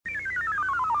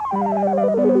This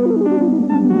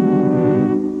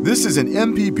is an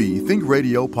MPB Think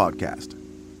Radio podcast.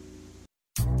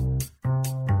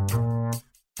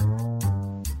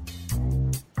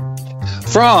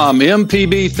 From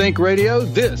MPB Think Radio,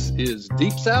 this is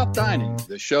Deep South Dining,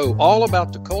 the show all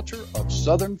about the culture of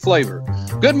Southern flavor.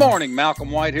 Good morning,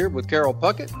 Malcolm White here with Carol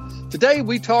Puckett. Today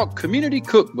we talk community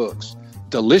cookbooks,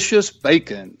 delicious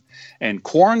bacon, and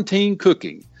quarantine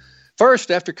cooking.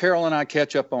 First, after Carol and I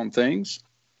catch up on things,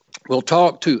 we'll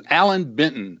talk to Alan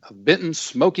Benton of Benton's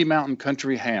Smoky Mountain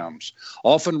Country Hams,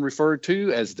 often referred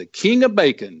to as the King of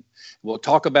Bacon. We'll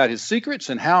talk about his secrets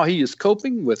and how he is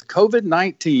coping with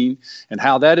COVID-19 and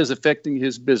how that is affecting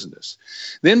his business.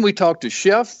 Then we talk to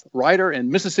chef, writer,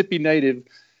 and Mississippi native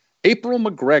April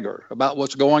McGregor about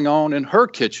what's going on in her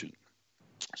kitchen.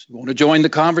 So if you want to join the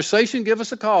conversation, give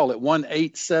us a call at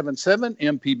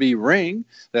 1-877-MPB-RING.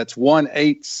 That's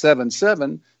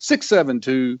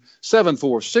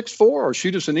 1-877-672-7464, or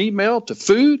shoot us an email to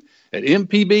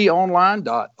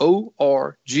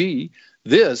food@mpbonline.org.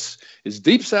 This is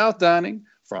Deep South Dining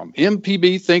from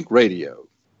MPB Think Radio.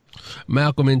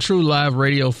 Malcolm, in true live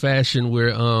radio fashion,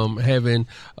 we're having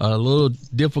a little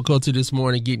difficulty this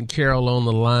morning getting Carol on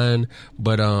the line,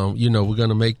 but we're going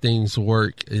to make things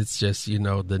work. It's just,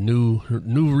 the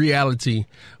new reality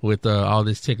with all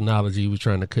this technology. We're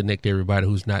trying to connect everybody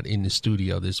who's not in the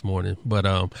studio this morning. But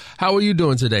how are you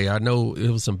doing today? I know it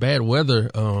was some bad weather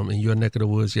in your neck of the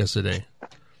woods yesterday.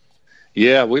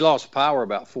 Yeah, we lost power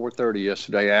about 4:30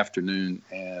 yesterday afternoon,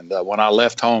 and when I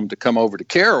left home to come over to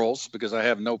Carol's because I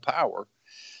have no power,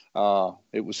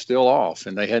 it was still off,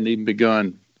 and they hadn't even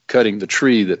begun cutting the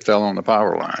tree that fell on the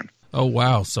power line. Oh,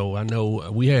 wow. So I know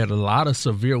we had a lot of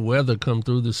severe weather come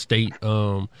through the state.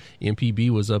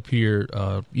 MPB was up here,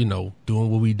 doing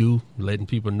what we do, letting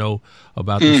people know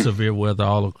about the severe weather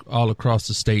all across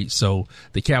the state. So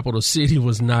the capital city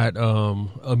was not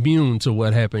immune to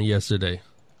what happened yesterday.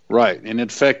 Right, and it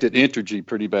affected Entergy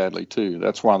pretty badly, too.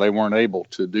 That's why they weren't able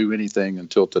to do anything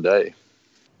until today.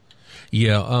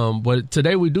 Yeah, but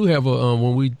today we do have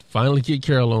when we finally get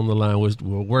Carol on the line,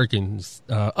 we're working.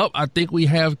 I think we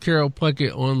have Carol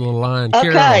Puckett on the line.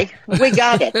 Okay, Carol. We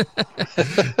got it.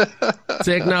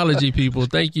 Technology people,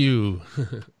 thank you.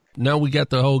 Now we got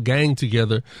the whole gang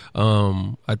together.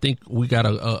 I think we got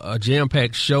a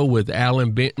jam-packed show with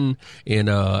Alan Benton and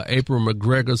April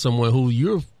McGregor, someone who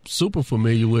you're super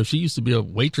familiar with. She used to be a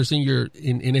waitress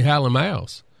in Highland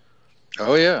Miles.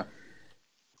 Oh, yeah.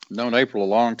 Known April a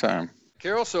long time.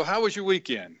 Carol, so how was your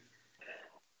weekend?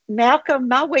 Malcolm,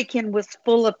 my weekend was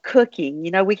full of cooking.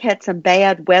 We had some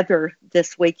bad weather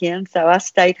this weekend, so I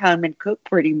stayed home and cooked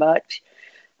pretty much.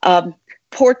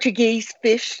 Portuguese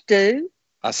fish stew.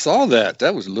 I saw that.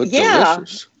 That was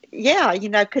delicious. Yeah,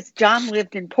 because John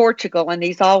lived in Portugal, and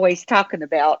he's always talking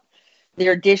about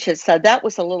their dishes. So that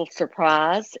was a little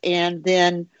surprise. And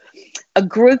then a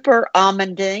grouper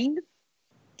almondine.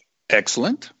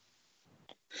 Excellent.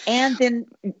 And then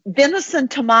venison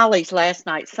tamales last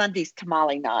night, Sunday's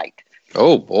tamale night.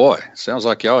 Oh, boy. Sounds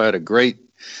like y'all had a great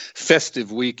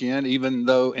festive weekend, even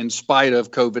though in spite of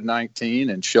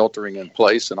COVID-19 and sheltering in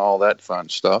place and all that fun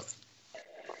stuff.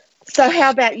 So how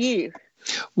about you?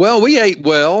 Well, we ate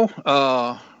well.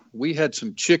 We had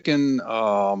some chicken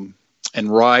and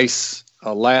rice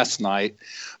last night.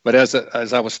 But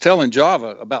as I was telling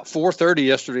Java, about 4:30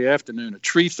 yesterday afternoon, a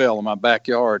tree fell in my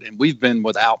backyard, and we've been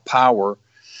without power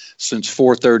since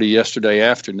 4:30 yesterday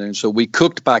afternoon. So we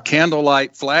cooked by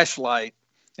candlelight, flashlight,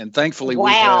 and thankfully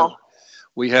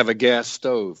we have a gas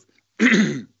stove.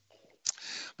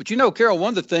 But Carol, one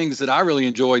of the things that I really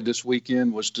enjoyed this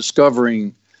weekend was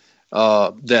discovering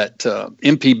that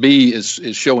MPB is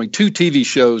showing two TV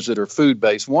shows that are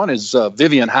food-based. One is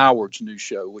Vivian Howard's new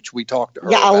show, which we talked to her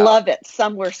about. I love it,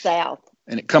 Somewhere South.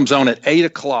 And it comes on at 8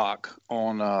 o'clock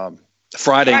on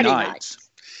Friday nights.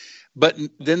 But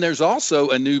then there's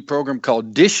also a new program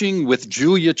called Dishing with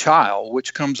Julia Child,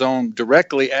 which comes on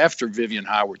directly after Vivian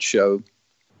Howard's show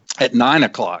at 9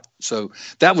 o'clock. So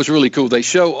that was really cool. They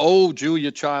show old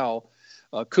Julia Child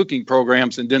cooking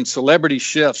programs, and then celebrity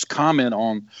chefs comment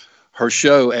on her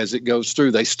show as it goes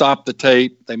through. They stop the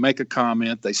tape, they make a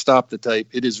comment, they stop the tape.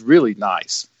 It is really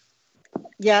nice.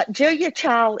 Yeah, Julia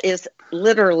Child is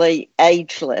literally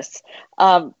ageless.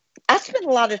 I spent a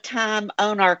lot of time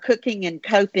on our Cooking and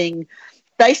Coping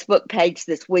Facebook page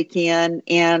this weekend,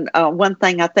 and one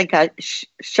thing I think I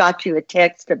shot you a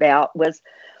text about was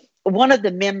one of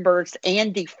the members,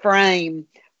 Andy Frame,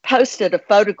 posted a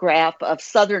photograph of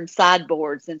Southern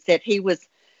sideboards and said he was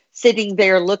sitting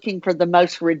there looking for the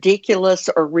most ridiculous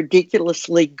or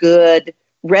ridiculously good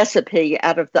recipe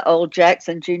out of the old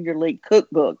Jackson Junior League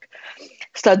cookbook.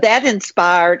 So that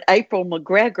inspired April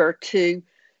McGregor to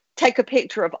take a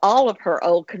picture of all of her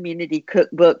old community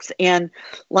cookbooks. And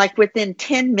like within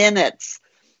 10 minutes,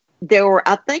 there were,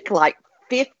 I think, like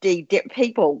 50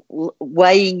 people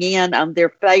weighing in on their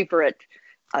favorite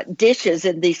dishes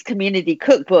in these community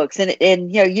cookbooks.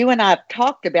 And you and I have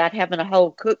talked about having a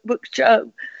whole cookbook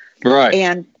show. Right.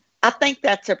 And I think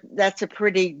that's a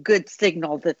pretty good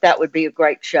signal that would be a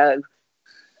great show.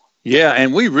 Yeah,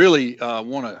 and we really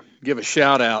want to give a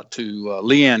shout out to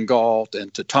Leanne Galt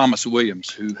and to Thomas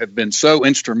Williams, who have been so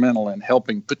instrumental in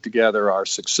helping put together our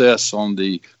success on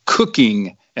the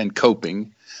Cooking and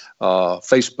Coping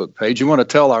Facebook page. You want to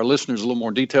tell our listeners a little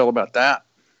more detail about that?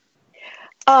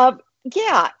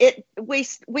 Yeah,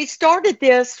 we started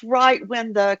this right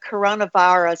when the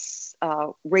coronavirus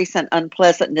recent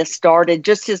unpleasantness started,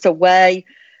 just as a way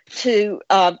to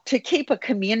keep a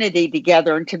community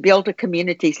together and to build a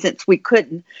community, since we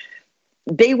couldn't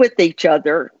be with each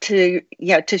other, to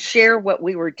share what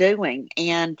we were doing.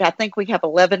 And I think we have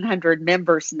 1,100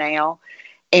 members now,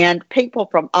 and people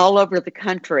from all over the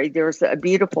country. There's a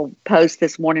beautiful post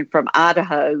this morning from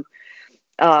Idaho,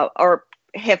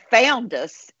 have found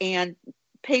us. And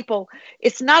people,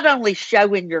 it's not only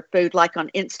showing your food, like on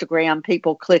Instagram,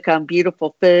 people click on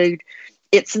beautiful food.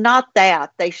 It's not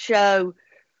that. They show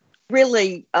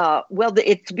really,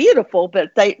 it's beautiful,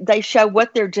 but they show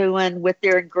what they're doing with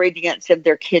their ingredients in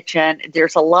their kitchen.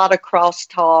 There's a lot of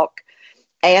crosstalk,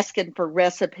 asking for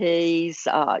recipes,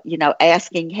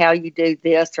 asking how you do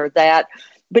this or that.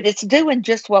 But it's doing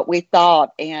just what we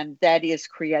thought, and that is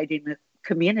creating a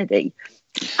community.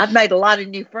 I've made a lot of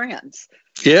new friends.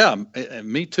 Yeah,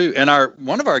 me too. And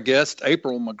one of our guests,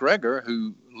 April McGregor,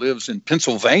 who lives in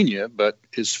Pennsylvania but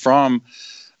is from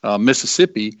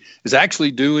Mississippi, is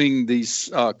actually doing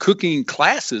these cooking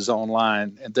classes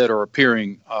online that are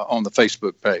appearing on the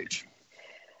Facebook page.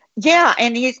 Yeah,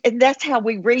 and that's how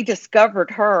we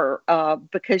rediscovered her,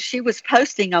 because she was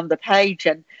posting on the page,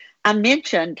 and I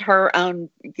mentioned her on,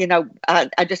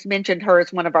 I just mentioned her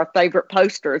as one of our favorite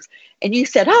posters, and you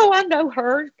said, "Oh, I know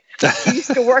her. She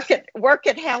used to work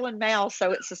at Hal & Mal,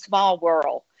 so it's a small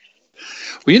world."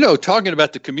 Well, talking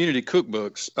about the community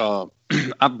cookbooks,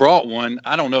 I brought one.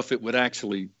 I don't know if it would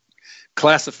actually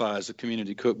classify as a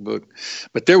community cookbook,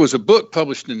 but there was a book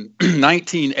published in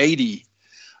 1980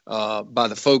 by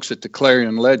the folks at the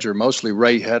Clarion Ledger, mostly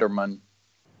Ray Hederman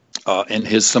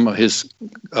and some of his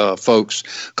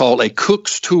folks, called A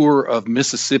Cook's Tour of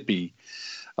Mississippi,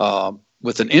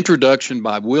 with an introduction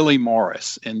by Willie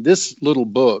Morris. And this little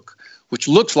book, which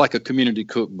looks like a community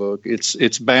cookbook,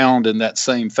 it's bound in that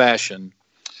same fashion,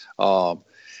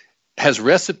 has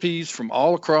recipes from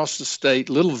all across the state,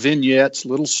 little vignettes,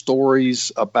 little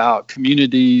stories about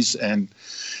communities, and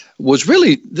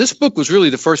this book was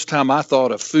really the first time I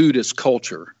thought of food as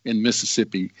culture in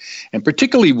Mississippi, and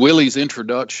particularly Willie's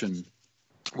introduction,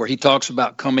 where he talks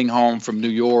about coming home from New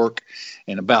York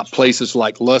and about places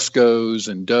like Lusco's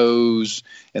and Doe's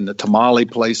and the tamale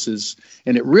places.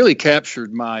 And it really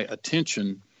captured my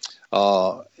attention.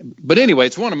 But anyway,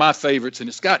 it's one of my favorites, and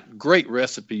it's got great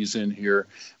recipes in here.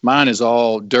 Mine is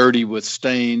all dirty with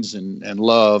stains and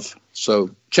love. So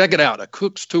check it out, A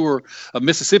Cook's Tour of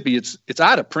Mississippi. It's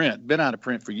out of print, been out of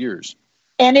print for years.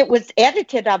 And it was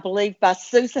edited, I believe, by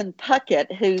Susan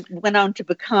Puckett, who went on to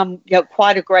become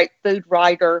quite a great food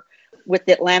writer with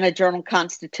the Atlanta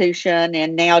Journal-Constitution,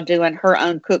 and now doing her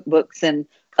own cookbooks and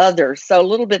others. So a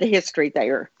little bit of history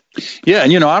there. Yeah,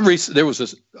 and there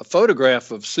was a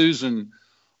photograph of Susan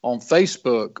on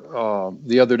Facebook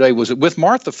the other day. Was it with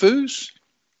Martha Foos?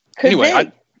 Anyway, I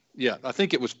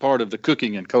think it was part of the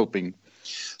Cooking and Coping.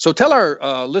 So tell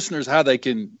our listeners how they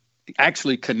can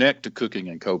actually connect to Cooking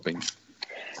and Coping.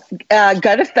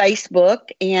 Go to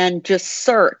Facebook and just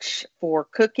search for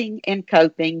Cooking and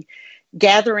Coping,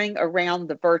 gathering around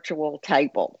the virtual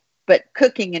table. But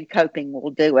Cooking and Coping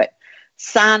will do it.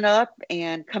 Sign up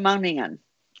and come on in.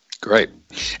 Great.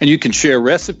 And you can share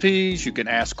recipes. You can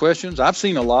ask questions. I've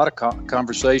seen a lot of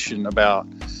conversation about,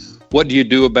 what do you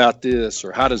do about this?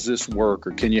 Or how does this work?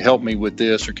 Or can you help me with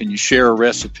this? Or can you share a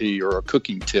recipe or a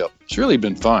cooking tip? It's really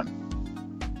been fun.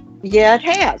 Yeah, it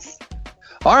has.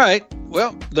 All right.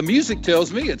 Well, the music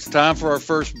tells me it's time for our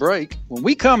first break. When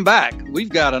we come back, we've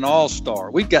got an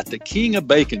all-star. We've got the king of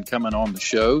bacon coming on the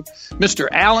show, Mr.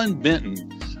 Alan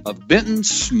Benton of Benton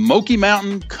Smoky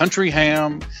Mountain Country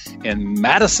Ham in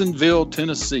Madisonville,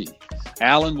 Tennessee.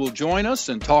 Alan will join us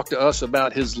and talk to us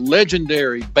about his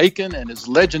legendary bacon and his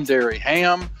legendary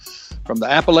ham from the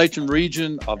Appalachian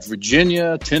region of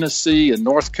Virginia, Tennessee, and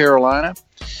North Carolina.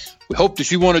 We hope that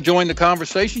you want to join the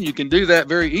conversation. You can do that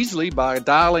very easily by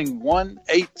dialing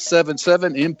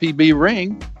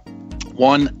 1-877-MPB-RING,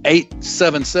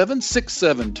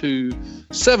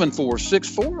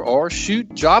 1-877-672-7464, or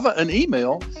shoot Java an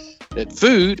email at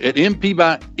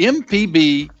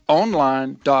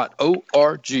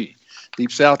food@mpbonline.org.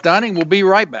 Deep South Dining will be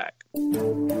right back.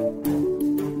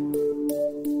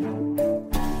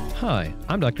 Hi,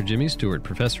 I'm Dr. Jimmy Stewart,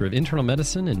 Professor of Internal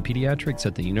Medicine and Pediatrics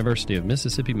at the University of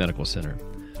Mississippi Medical Center.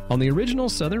 On the original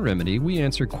Southern Remedy, we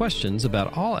answer questions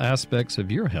about all aspects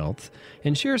of your health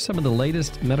and share some of the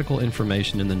latest medical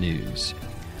information in the news.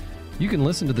 You can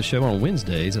listen to the show on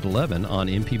Wednesdays at 11 on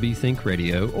MPB Think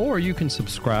Radio, or you can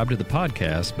subscribe to the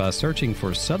podcast by searching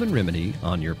for Southern Remedy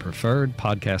on your preferred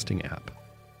podcasting app.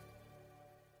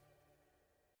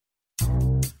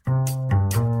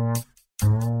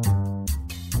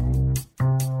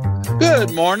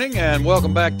 Good morning and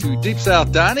welcome back to Deep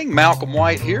South Dining. Malcolm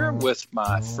White here with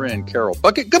my friend Carol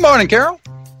Puckett. Good morning, Carol.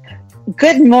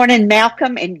 Good morning,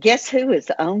 Malcolm. And guess who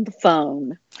is on the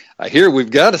phone? I hear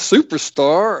we've got a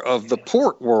superstar of the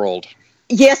pork world.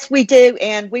 Yes, we do.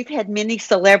 And we've had many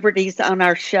celebrities on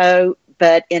our show,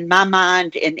 but in my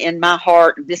mind and in my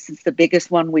heart, this is the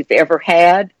biggest one we've ever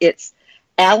had. It's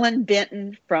Alan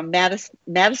Benton from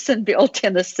Madisonville,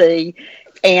 Tennessee.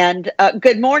 And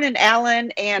good morning,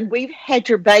 Alan. And we've had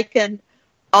your bacon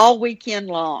all weekend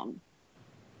long.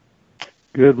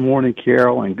 Good morning,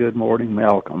 Carol, and good morning,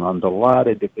 Malcolm. I'm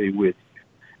delighted to be with you.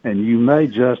 And you may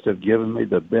just have given me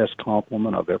the best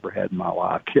compliment I've ever had in my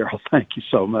life, Carol. Thank you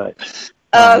so much.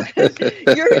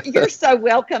 You're so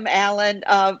welcome, Alan.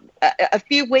 A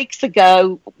few weeks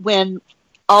ago, when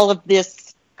all of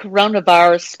this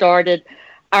coronavirus started,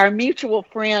 our mutual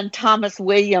friend Thomas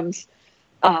Williams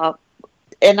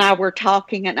and I were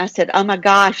talking, and I said, "Oh my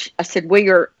gosh!" I said, "We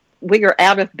are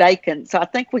out of bacon." So I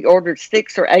think we ordered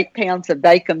 6 or 8 pounds of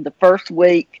bacon the first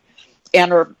week,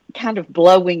 and are kind of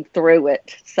blowing through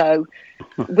it. So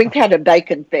we've had a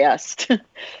bacon fest.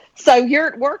 So you're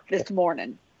at work this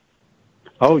morning.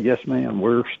 Oh, yes, ma'am.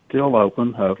 We're still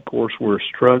open. Of course, we're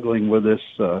struggling with this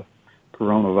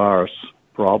coronavirus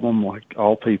problem like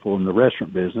all people in the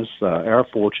restaurant business. Our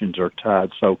fortunes are tied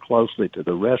so closely to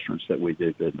the restaurants that we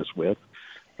do business with.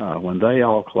 When they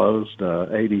all closed,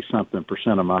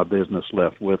 80-something% of my business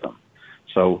left with them.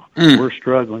 So we're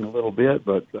struggling a little bit,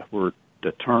 but we're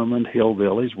determined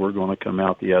hillbillies. We're going to come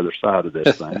out the other side of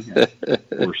this thing.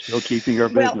 We're still keeping our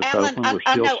business Alan, open. We're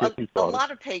still shipping a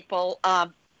lot of people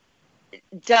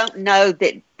don't know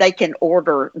that they can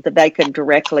order the bacon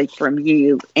directly from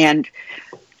you. And,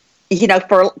 you know,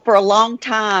 for a long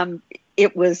time,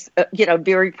 it was,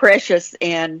 very precious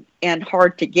and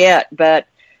hard to get, but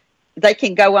they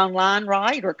can go online,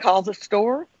 right, or call the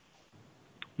store?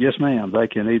 Yes, ma'am. They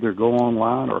can either go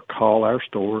online or call our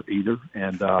store, either.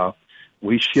 And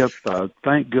we ship,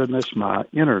 thank goodness, my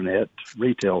internet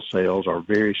retail sales are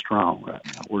very strong right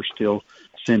now. We're still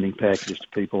sending packages to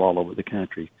people all over the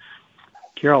country.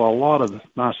 Carol, a lot of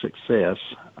my success,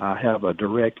 I have a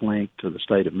direct link to the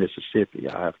state of Mississippi.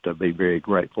 I have to be very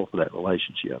grateful for that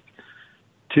relationship.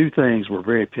 2 things were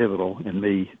very pivotal in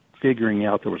me figuring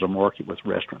out there was a market with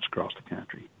restaurants across the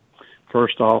country.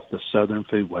 First off, the Southern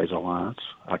Foodways Alliance.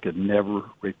 I could never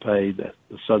repay the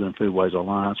Southern Foodways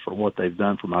Alliance for what they've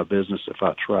done for my business if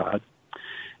I tried.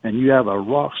 And you have a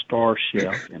rock star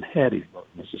chef in Hattiesburg,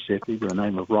 Mississippi, by the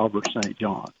name of Robert St.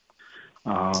 John.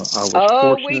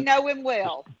 We know him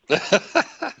well.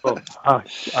 Well,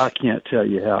 I can't tell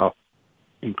you how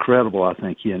incredible I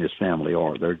think he and his family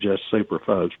are. They're just super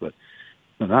folks. But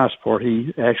the nice part,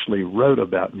 he actually wrote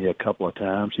about me a couple of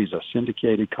times. He's a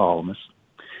syndicated columnist.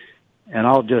 And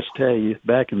I'll just tell you,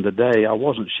 back in the day, I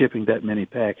wasn't shipping that many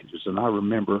packages. And I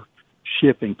remember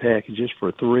shipping packages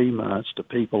for 3 months to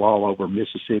people all over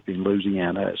Mississippi and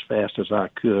Louisiana as fast as I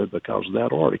could because of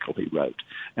that article he wrote.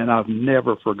 And I've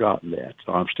never forgotten that.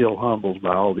 So I'm still humbled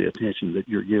by all the attention that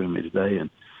you're giving me today and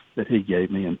that he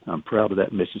gave me, and I'm proud of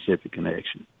that Mississippi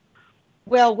connection.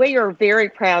 Well, we are very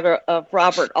proud of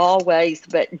Robert always,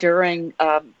 but during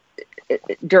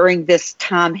this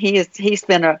time, he's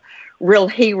been a real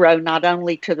hero, not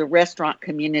only to the restaurant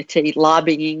community,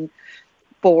 lobbying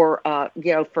for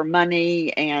for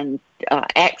money and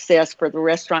access for the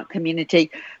restaurant community,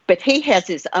 but he has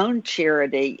his own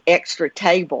charity, Extra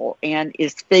Table, and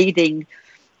is feeding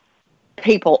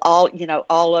people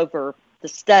all over the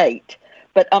state.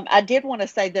 But I did want to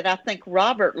say that I think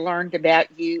Robert learned about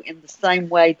you in the same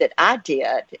way that I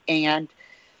did, and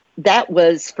that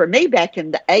was for me back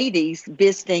in the 80s,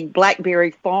 visiting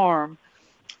Blackberry Farm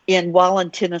in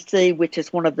Wallen, Tennessee, which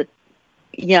is one of the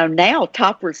now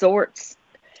top resorts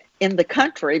in the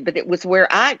country, but it was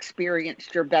where I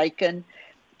experienced your bacon,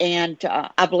 and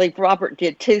I believe Robert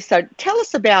did too. So tell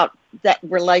us about that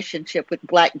relationship with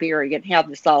Blackberry and how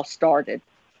this all started?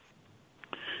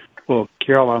 Well,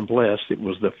 Carol, I'm blessed. It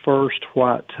was the first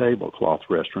white tablecloth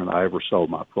restaurant I ever sold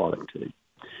my product to.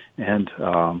 And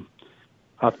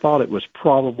I thought it was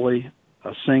probably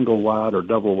a single wide or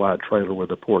double wide trailer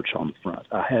with a porch on the front.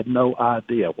 I had no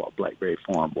idea what Blackberry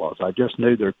Farm was. I just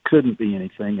knew there couldn't be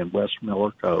anything in West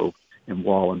Miller Cove in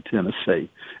Wallen, Tennessee.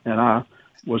 And I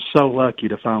was so lucky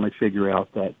to finally figure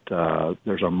out that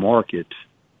there's a market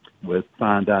with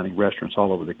fine dining restaurants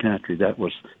all over the country.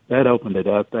 That opened it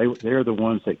up. They're the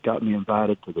ones that got me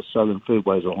invited to the Southern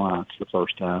Foodways Alliance the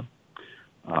first time.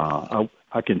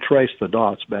 I can trace the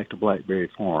dots back to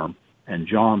Blackberry Farm and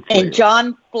John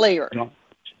Fleer.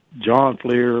 John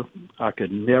Fleer, I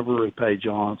could never repay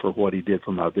John for what he did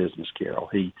for my business, Carol.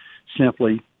 He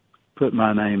simply put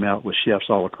my name out with chefs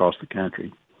all across the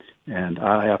country. And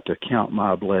I have to count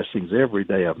my blessings every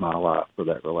day of my life for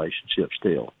that relationship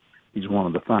still. He's one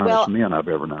of the finest men I've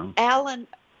ever known. Alan,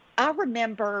 I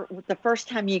remember the first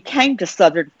time you came to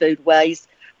Southern Foodways,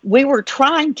 we were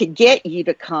trying to get you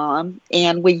to come,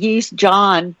 and we used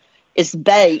John as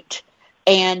bait.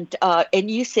 And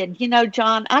you said,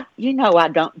 John, I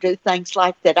don't do things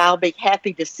like that. I'll be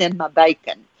happy to send my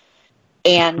bacon.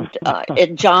 And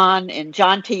John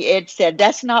T. Edge said,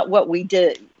 that's not what we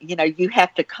do. You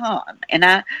have to come. And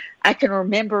I can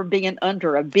remember being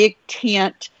under a big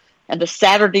tent and a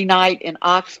Saturday night in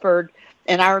Oxford.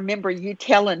 And I remember you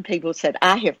telling people, said,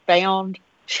 I have found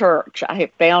church. I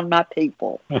have found my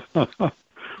people.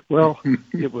 Well,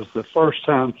 it was the first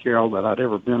time, Carol, that I'd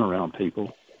ever been around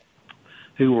people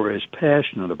who were as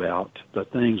passionate about the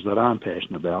things that I'm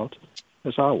passionate about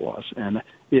as I was. And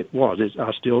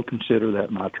I still consider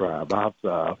that my tribe.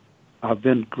 I've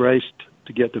been graced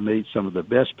to get to meet some of the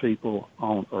best people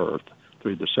on earth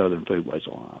through the Southern Foodways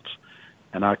Alliance.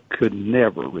 And I could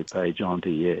never repay John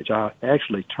T. Edge. I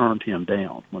actually turned him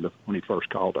down when he first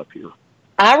called up here.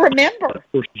 I remember.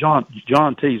 Of course, John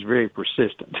T. is very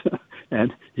persistent,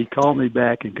 and he called me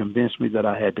back and convinced me that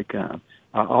I had to come.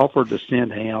 I offered to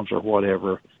send hams or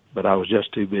whatever, but I was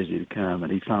just too busy to come,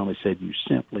 and he finally said, you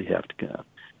simply have to come.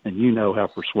 And you know how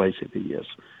persuasive he is.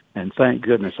 And thank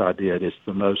goodness I did. It's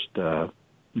the most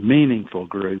meaningful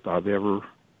group I've ever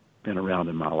been around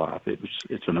in my life.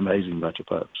 It's an amazing bunch of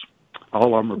folks.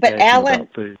 All of them are passionate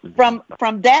about food.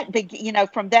 From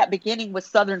that beginning with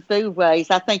Southern Foodways,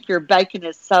 I think your bacon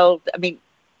is sold. I mean,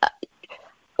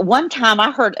 one time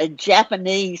I heard a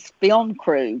Japanese film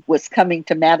crew was coming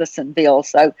to Madisonville.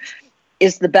 So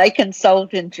is the bacon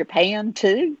sold in Japan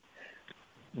too?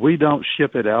 We don't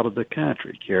ship it out of the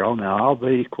country, Carol. Now, I'll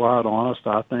be quite honest.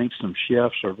 I think some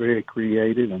chefs are very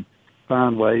creative and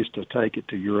find ways to take it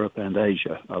to Europe and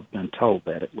Asia. I've been told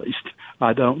that, at least.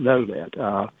 I don't know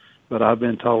that. But I've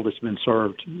been told it's been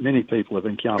served. Many people have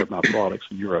encountered my products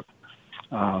in Europe.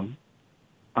 I'm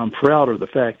prouder of the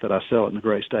fact that I sell it in the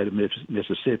great state of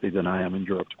Mississippi than I am in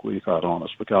Europe, to be quite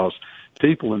honest, because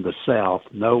people in the South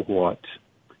know what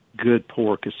good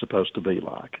pork is supposed to be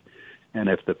like. And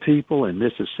if the people in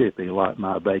Mississippi like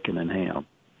my bacon and ham,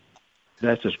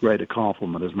 that's as great a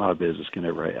compliment as my business can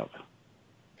ever have.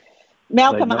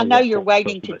 Malcolm, I know you're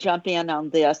waiting to jump in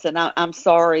on this, and I'm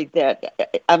sorry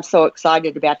that I'm so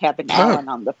excited about having Alan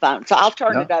on the phone. So I'll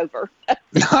turn it over.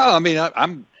 No, I mean,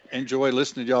 I'm enjoy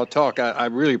listening to y'all talk. I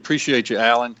really appreciate you,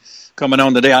 Alan, coming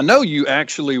on today. I know you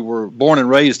actually were born and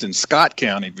raised in Scott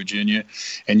County, Virginia,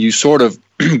 and you sort of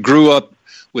grew up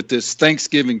with this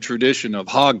Thanksgiving tradition of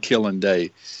hog killing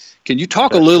day. Can you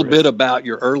talk a little bit about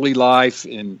your early life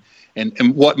and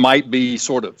what might be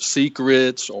sort of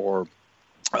secrets or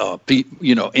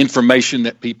information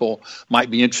that people might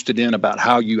be interested in about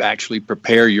how you actually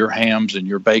prepare your hams and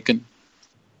your bacon?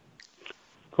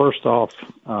 First off,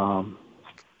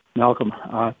 Malcolm,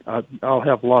 I'll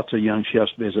have lots of young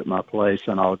chefs visit my place,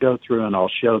 and I'll go through and I'll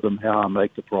show them how I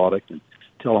make the product and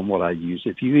tell them what I use.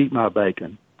 If you eat my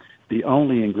bacon, the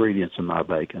only ingredients in my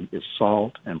bacon is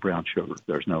salt and brown sugar.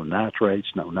 There's no nitrates,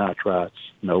 no nitrites,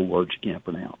 no words you can't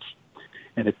pronounce.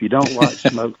 And if you don't like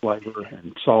smoke flavor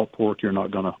and salt pork, you're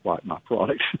not going to like my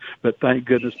product. But thank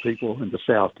goodness people in the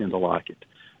South tend to like it.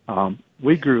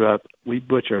 We grew up, we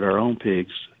butchered our own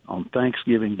pigs on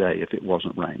Thanksgiving Day if it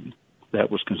wasn't raining. That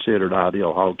was considered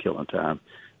ideal hog killing time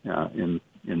in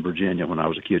Virginia when I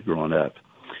was a kid growing up.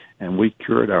 And we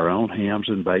cured our own hams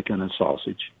and bacon and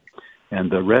sausage.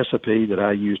 And the recipe that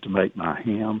I use to make my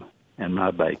ham and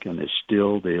my bacon is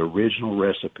still the original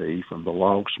recipe from the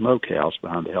log smokehouse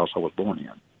behind the house I was born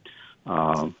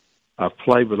in. I've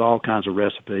played with all kinds of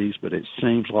recipes, but it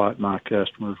seems like my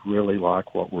customers really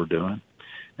like what we're doing.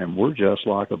 And we're just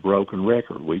like a broken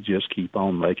record. We just keep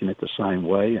on making it the same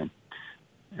way. And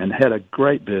and had a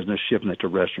great business shipping it to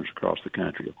restaurants across the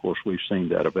country. Of course, we've seen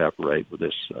that evaporate with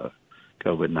this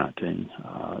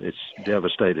COVID-19. It's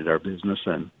devastated our business,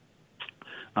 and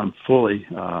I'm fully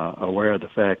aware of the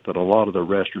fact that a lot of the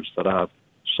restaurants that I've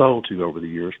sold to over the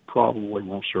years probably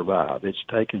won't survive. It's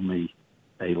taken me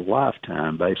a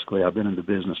lifetime. Basically, I've been in the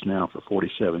business now for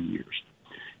 47 years.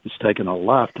 It's taken a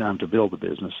lifetime to build the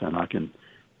business, and I can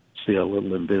see a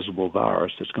little invisible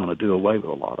virus that's going to do away with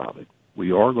a lot of it.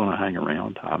 We are going to hang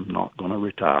around. I'm not going to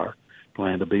retire.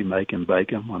 Plan to be making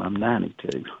bacon when I'm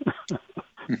 92.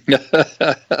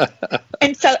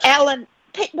 And so, Alan,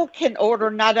 people can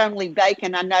order not only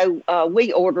bacon. I know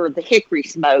we order the hickory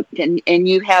smoked, and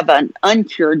you have an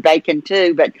uncured bacon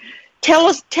too. But tell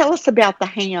us about the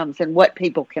hams and what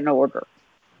people can order.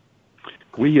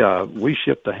 We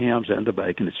ship the hams and the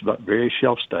bacon. It's very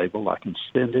shelf stable. I can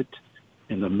send it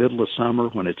in the middle of summer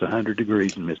when it's 100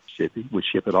 degrees in Mississippi. We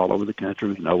ship it all over the country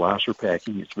with no ice or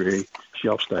packing. It's very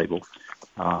shelf stable.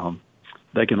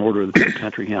 They can order the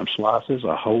country ham slices,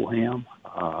 a whole ham.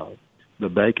 The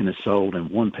bacon is sold in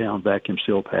 1 pound vacuum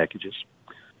sealed packages.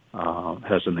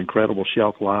 Has an incredible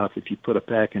shelf life. If you put a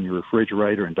pack in your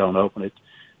refrigerator and don't open it,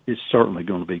 it's certainly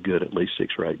going to be good at least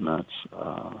 6 or 8 months.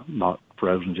 Not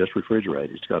frozen, just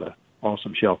refrigerated. It's got an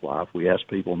awesome shelf life. We ask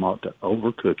people not to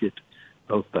overcook it,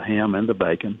 both the ham and the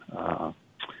bacon.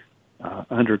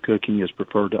 Undercooking is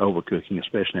preferred to overcooking,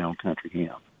 especially on country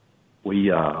ham.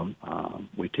 We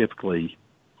typically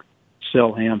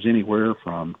sell hams anywhere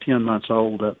from 10 months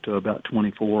old up to about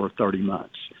 24 or 30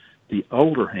 months. The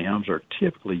older hams are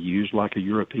typically used like a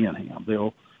European ham.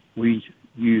 We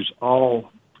use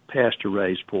all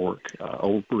pasture-raised pork,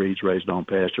 old breeds raised on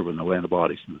pasture with no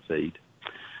antibiotics in the feed,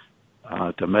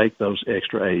 to make those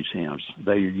extra-aged hams.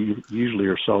 They usually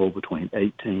are sold between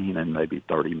 18 and maybe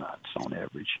 30 months on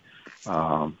average.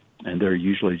 And they're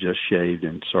usually just shaved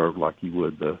and served like you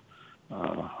would the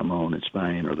jamon in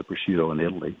Spain or the prosciutto in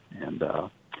Italy. And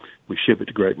we ship it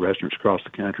to great restaurants across the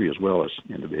country as well as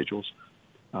individuals.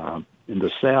 In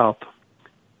the South,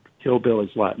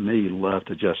 hillbillies like me love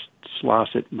to just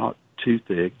slice it, not too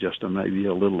thick, just maybe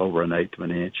a little over 1/8 of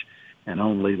an inch, and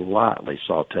only lightly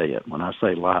saute it. When I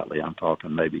say lightly, I'm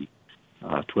talking maybe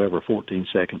 12 or 14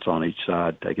 seconds on each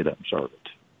side. Take it up and serve it.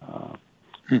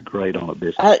 Great on a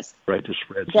biscuit. Great to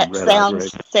spread some red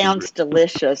That sounds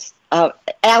delicious.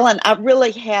 Alan, I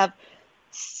really have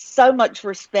so much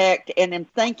respect and am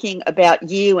thinking about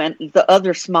you and the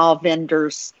other small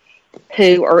vendors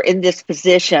who are in this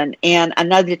position. And I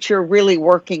know that you're really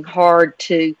working hard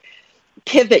to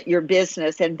pivot your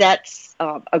business. And that's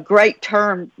a great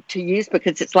term to use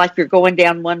because it's like you're going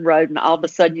down one road and all of a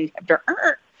sudden you have to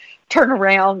turn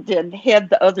around and head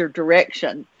the other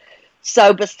direction.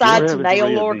 So besides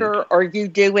mail order, are you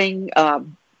doing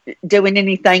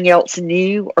anything else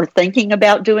new or thinking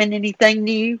about doing anything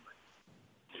new?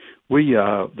 We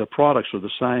the products are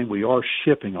the same. We are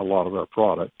shipping a lot of our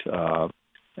product.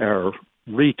 Our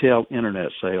retail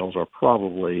internet sales are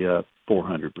probably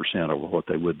 400% over what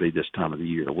they would be this time of the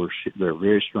year. They're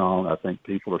very strong. I think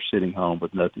people are sitting home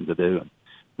with nothing to do and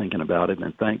thinking about it,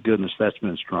 and thank goodness that's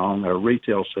been strong. Our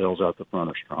retail sales out the front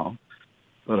are strong.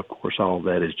 But, of course, all of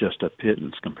that is just a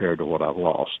pittance compared to what I've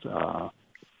lost.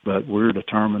 But we're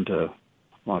determined to,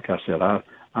 like I said,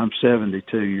 I'm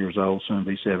 72 years old, soon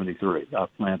be 73. I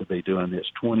plan to be doing this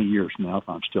 20 years now if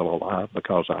I'm still alive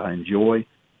because I enjoy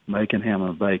making ham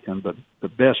and bacon. But the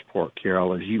best part,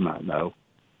 Carol, as you might know,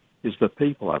 is the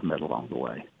people I've met along the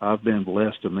way. I've been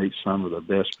blessed to meet some of the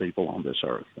best people on this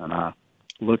earth, and I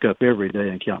look up every day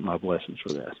and count my blessings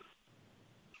for that.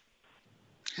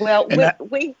 Well,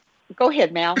 we go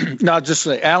ahead, Mal. No, just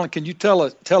say, Alan, can you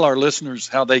tell our listeners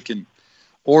how they can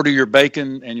order your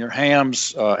bacon and your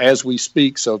hams as we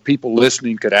speak, so people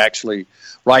listening could actually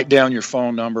write down your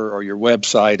phone number or your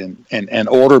website and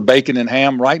order bacon and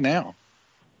ham right now?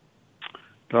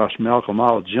 Gosh, Malcolm,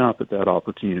 I'll jump at that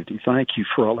opportunity. Thank you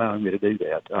for allowing me to do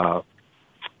that.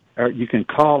 You can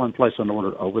call and place an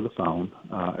order over the phone.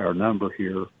 Our number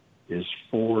here is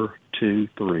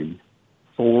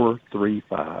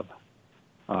 423-435.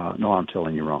 No, I'm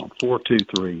telling you wrong.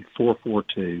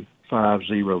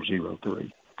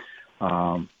 423-442-5003.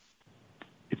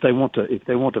 If they want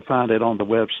to find it on the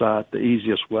website, the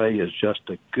easiest way is just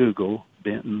to Google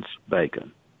Benton's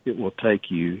Bacon. It will take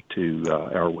you to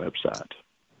our website.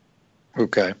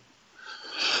 Okay.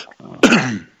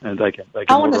 And they can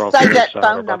I want to say that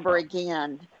phone number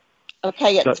again.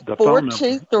 Okay, it's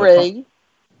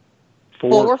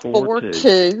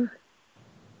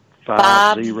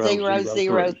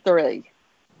 423-442-5003.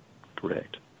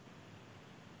 Correct.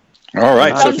 All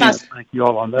right. I So can't thank you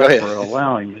all Go enough ahead. for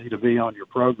allowing me to be on your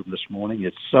program this morning.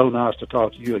 It's so nice to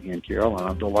talk to you again, Carol, and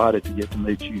I'm delighted to get to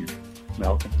meet you,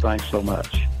 Malcolm. Thanks so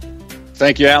much.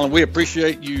 Thank you, Alan. We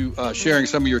appreciate you sharing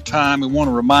some of your time. We want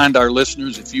to remind our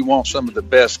listeners, if you want some of the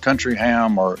best country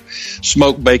ham or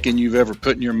smoked bacon you've ever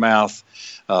put in your mouth,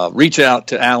 reach out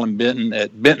to Alan Benton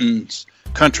at Benton's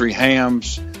Country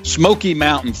Hams, Smoky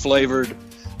Mountain flavored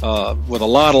with a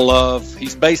lot of love.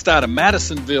 He's based out of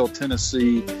Madisonville,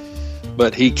 Tennessee,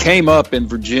 but he came up in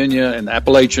Virginia and the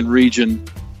Appalachian region,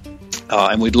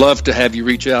 and we'd love to have you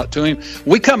reach out to him.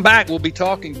 When we come back, we'll be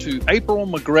talking to April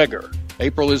McGregor.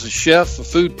 April is a chef, a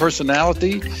food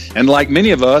personality, and like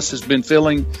many of us, has been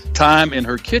filling time in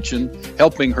her kitchen,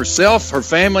 helping herself, her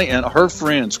family, and her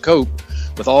friends cope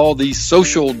with all these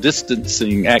social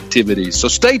distancing activities. So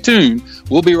stay tuned.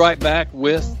 We'll be right back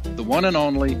with the one and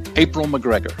only April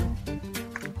McGregor.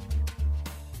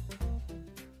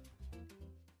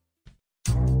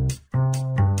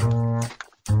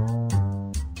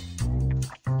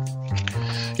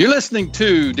 You're listening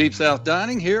to Deep South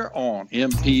Dining here on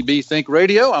MPB Think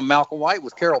Radio. I'm Malcolm White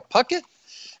with Carol Puckett.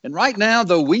 And right now,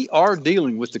 though we are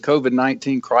dealing with the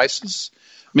COVID-19 crisis,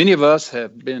 many of us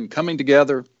have been coming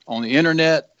together on the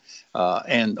internet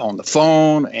and on the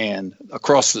phone and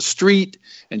across the street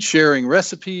and sharing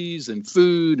recipes and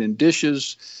food and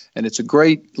dishes. And it's a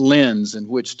great lens in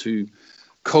which to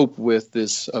cope with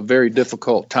this very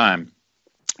difficult time.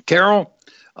 Carol,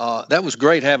 that was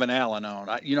great having Alan on.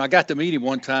 I got to meet him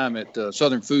one time at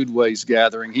Southern Foodways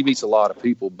gathering. He meets a lot of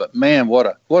people, but man,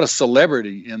 what a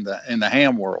celebrity in the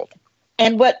ham world.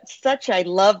 And what such a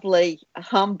lovely,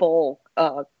 humble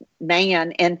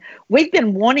man. And we've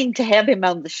been wanting to have him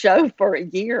on the show for a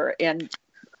year. And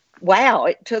wow,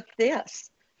 it took this.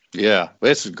 Yeah,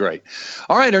 this is great.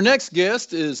 All right, our next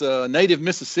guest is a native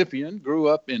Mississippian, grew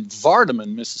up in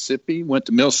Vardaman, Mississippi, went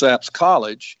to Millsaps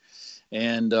College.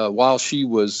 And while she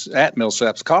was at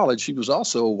Millsaps College, she was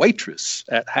also a waitress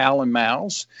at Hal and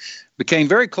Mal's, became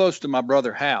very close to my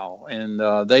brother Hal,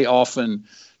 and they often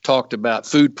talked about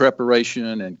food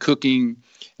preparation and cooking,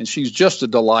 and she's just a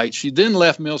delight. She then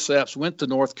left Millsaps, went to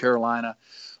North Carolina,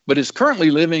 but is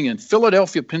currently living in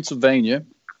Philadelphia, Pennsylvania,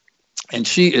 and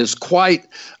she is quite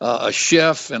a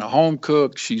chef and a home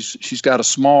cook. She's got a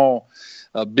small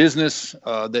business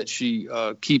that she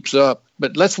keeps up.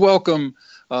 But let's welcome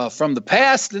from the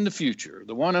past and the future,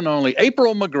 the one and only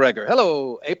April McGregor.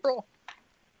 Hello, April.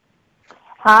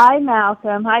 Hi,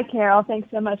 Malcolm. Hi, Carol. Thanks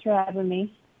so much for having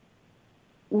me.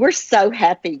 We're so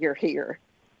happy you're here.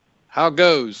 How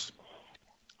goes?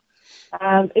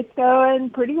 It's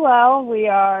going pretty well. We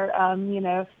are,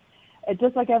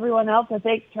 just like everyone else, I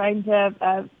think, trying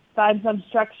to find some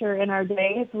structure in our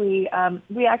days. We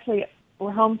actually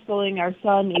were homeschooling our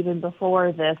son even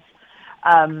before this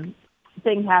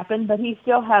thing happened, but he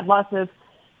still had lots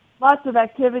of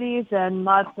activities and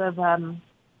lots of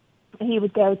he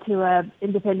would go to a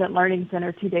independent learning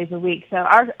center 2 days a week. So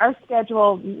our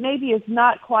schedule maybe is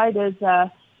not quite as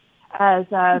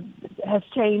has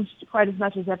changed quite as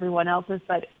much as everyone else's,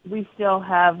 but we still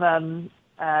have some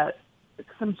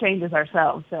changes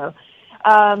ourselves. So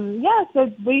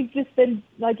so we've just been,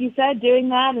 like you said, doing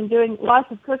that and doing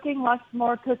lots of cooking, lots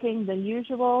more cooking than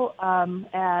usual,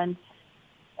 and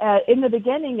in the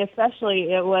beginning,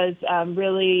 especially, it was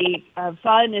really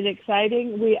fun and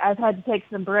exciting. I've had to take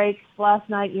some breaks. Last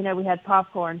night, we had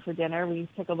popcorn for dinner. We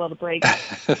took a little break.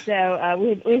 So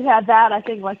we've had that, I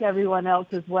think, like everyone else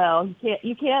as well.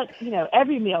 You can't,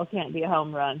 every meal can't be a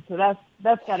home run. So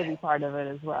that's got to be part of it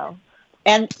as well.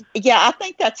 And yeah, I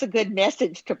think that's a good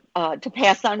message to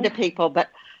pass on to people. But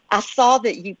I saw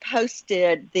that you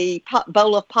posted the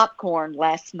bowl of popcorn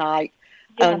last night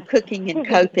on cooking and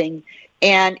coping.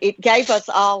 And it gave us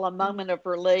all a moment of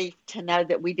relief to know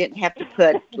that we didn't have to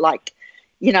put,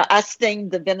 I steamed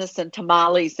the venison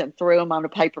tamales and threw them on a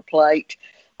paper plate,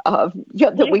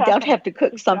 that we don't have to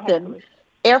cook something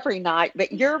every night.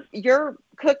 But your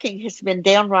cooking has been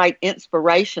downright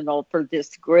inspirational for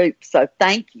this group. So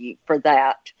thank you for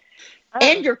that.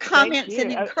 And your comments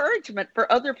and encouragement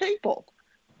for other people.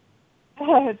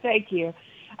 Thank you.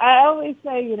 I always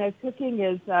say, cooking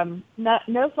is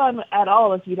no fun at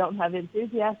all if you don't have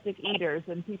enthusiastic eaters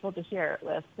and people to share it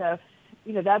with. So,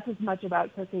 that's as much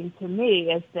about cooking to me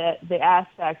as the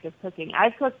aspect of cooking.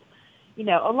 I've cooked, a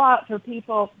lot for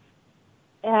people,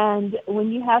 and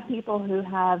when you have people who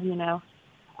have,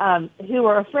 who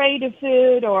are afraid of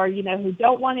food or, who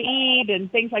don't want to eat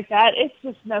and things like that, it's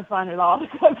just no fun at all to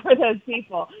cook for those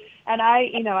people. And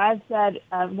I've said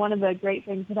one of the great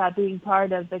things about being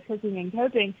part of the Cooking and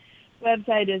Coping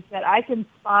website is that I can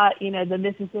spot, the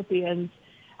Mississippians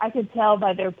I could tell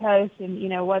by their posts and, you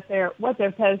know, what they're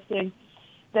posting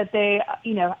that they,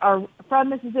 you know, are from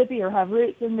Mississippi or have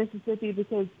roots in Mississippi,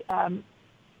 because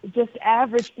just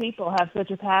average people have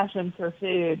such a passion for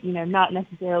food, you know, not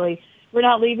necessarily, we're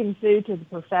not leaving food to the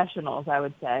professionals, I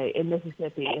would say, in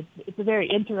Mississippi. It's a very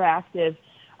interactive,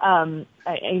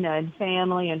 you know, and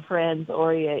family and friends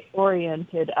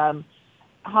oriented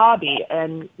hobby,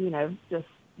 and, you know, just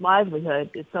livelihood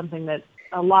is something that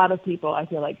a lot of people, I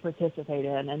feel like, participate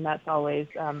in, and that's always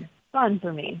fun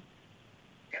for me.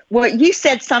 Well, you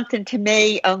said something to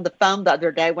me on the phone the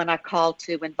other day when I called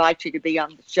to invite you to be on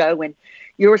the show, and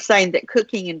you were saying that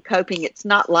cooking and coping, it's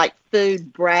not like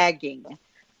food bragging,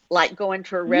 like going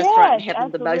to a restaurant and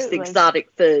having the most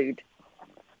exotic food.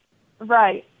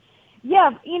 Right.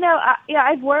 Yeah, you know,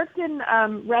 I've worked in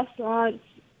restaurants,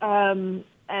 and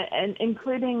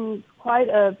including quite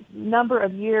a number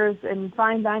of years in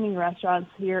fine dining restaurants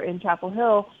here in Chapel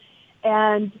Hill,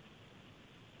 and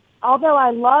although I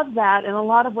love that in a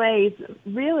lot of ways,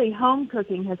 really home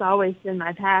cooking has always been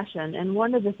my passion. And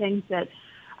one of the things that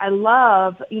I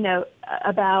love, you know,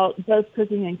 about both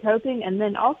cooking and coping, and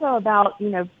then also about, you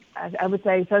know, I would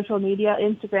say social media,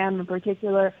 Instagram in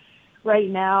particular, right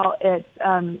now,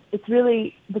 it's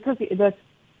really, because the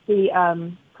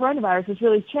coronavirus has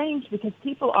really changed, because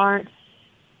people aren't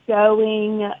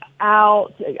going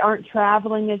out, aren't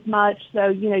traveling as much. So,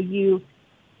 you know,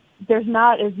 there's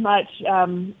not as much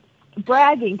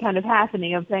bragging kind of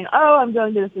happening of saying, oh, I'm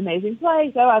going to this amazing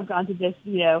place. Oh, I've gone to this,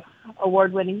 you know,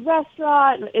 award-winning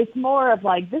restaurant. It's more of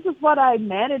like, this is what I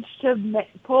managed to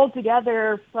pull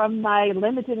together from my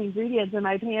limited ingredients in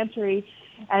my pantry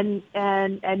and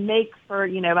make for,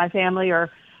 you know, my family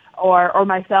or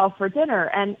myself for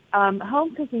dinner. And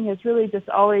home cooking has really just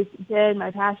always been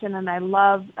my passion, and I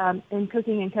love in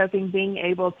cooking and coping being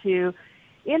able to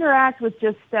interact with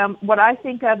just what I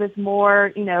think of as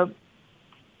more, you know,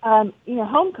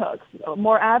 home cooks,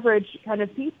 more average kind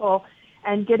of people,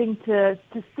 and getting to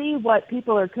see what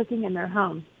people are cooking in their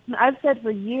homes. And I've said for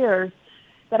years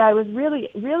that I was really,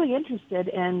 really interested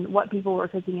in what people were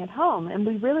cooking at home, and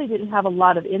we really didn't have a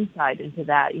lot of insight into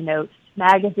that. You know,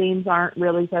 magazines aren't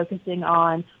really focusing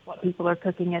on what people are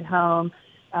cooking at home.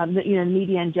 You know,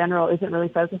 media in general isn't really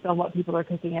focused on what people are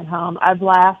cooking at home. I've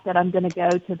laughed that I'm going to go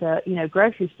to the, you know,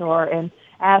 grocery store and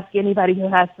ask anybody who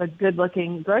has a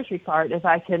good-looking grocery cart if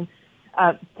I can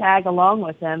tag along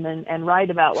with them and write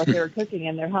about what they're cooking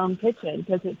in their home kitchen,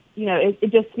 because it's, you know,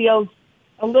 it just feels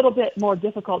a little bit more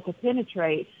difficult to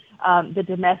penetrate the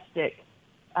domestic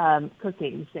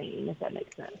cooking scene, if that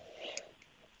makes sense.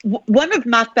 One of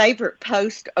my favorite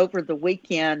posts over the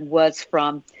weekend was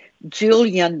from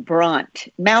Julian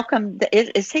Brunt. Malcolm,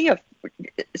 is he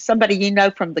somebody you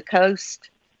know from the coast?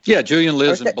 Yeah, Julian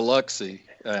lives in Biloxi,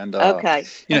 and okay.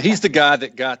 You know, he's the guy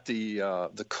that got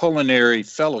the culinary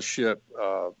fellowship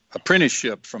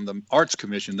apprenticeship from the Arts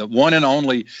Commission, the one and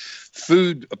only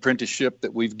food apprenticeship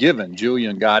that we've given.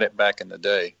 Julian got it back in the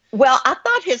day. Well, I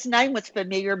thought his name was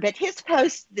familiar, but his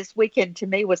post this weekend to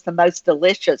me was the most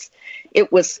delicious.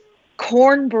 It was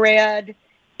cornbread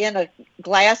in a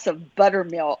glass of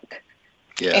buttermilk.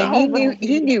 Yeah. And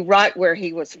he knew right where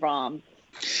he was from.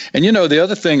 And you know, the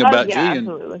other thing about Julian,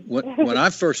 absolutely. when I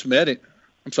first met him,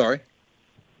 I'm sorry.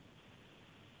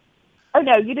 Oh,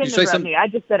 no, you didn't interrupt me. I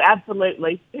just said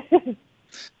absolutely.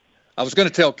 I was going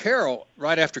to tell Carol,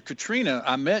 right after Katrina,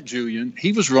 I met Julian.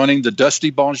 He was running the Dusty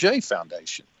Bonget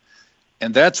Foundation,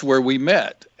 and that's where we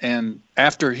met. And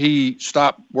after he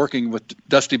stopped working with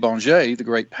Dusty Bonget, the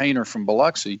great painter from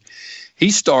Biloxi,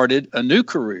 he started a new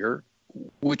career,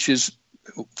 which is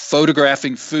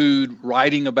photographing food,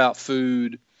 writing about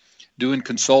food, doing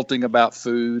consulting about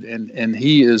food, and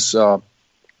he is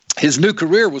his new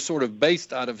career was sort of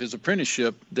based out of his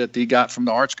apprenticeship that he got from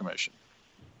the Arts Commission.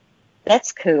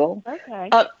 That's cool. Okay.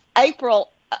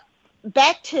 April,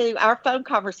 back to our phone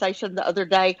conversation the other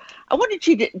day. I wanted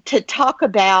you to talk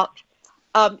about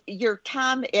your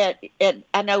time at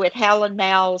I know at Howlin'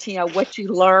 Mal's. You know, what you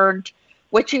learned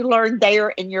there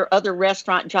in your other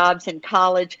restaurant jobs in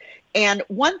college. And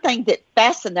one thing that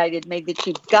fascinated me that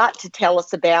you've got to tell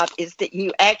us about is that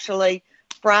you actually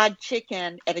fried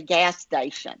chicken at a gas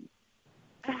station.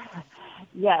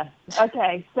 Yes.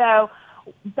 Okay. So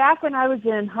back when I was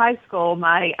in high school,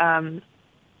 my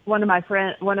one of my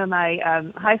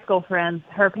high school friends,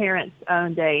 her parents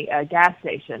owned a gas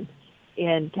station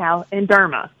in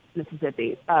Derma,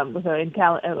 Mississippi,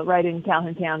 right in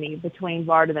Calhoun County, between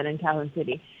Vardaman and Calhoun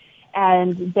City.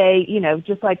 And they, you know,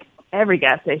 just like every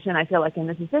gas station, I feel like in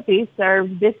Mississippi,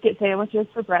 served biscuit sandwiches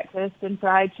for breakfast and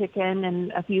fried chicken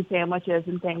and a few sandwiches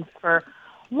and things for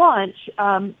lunch.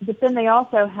 But then they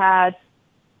also had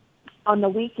on the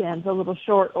weekends, a little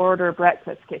short order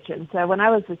breakfast kitchen. So when I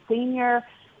was a senior,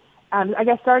 I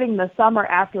guess starting the summer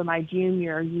after my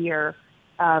junior year,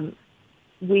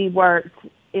 we worked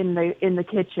in the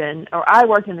kitchen, or I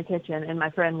worked in the kitchen, and my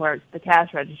friend worked the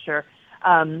cash register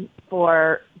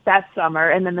for that summer.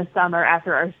 And then the summer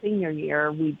after our senior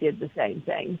year, we did the same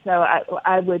thing. So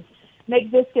I would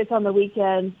make biscuits on the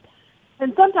weekends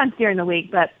and sometimes during the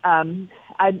week, but and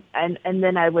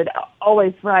then I would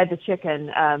always fry the chicken,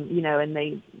 and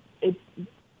it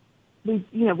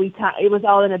was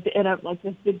all in a like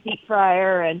this big deep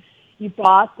fryer, and you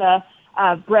bought the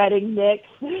breading mix,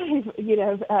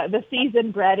 the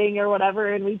seasoned breading or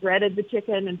whatever, and we breaded the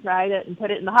chicken and fried it and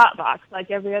put it in the hot box like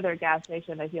every other gas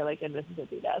station, I feel like, in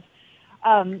Mississippi does.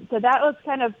 So that was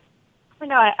kind of,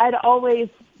 I'd always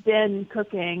been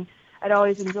cooking. I'd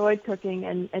always enjoyed cooking,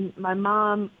 and my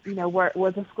mom,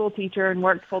 was a school teacher and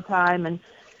worked full time, and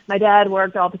my dad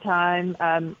worked all the time,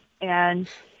 and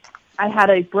I had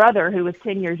a brother who was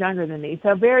 10 years younger than me.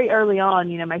 So very early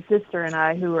on, my sister and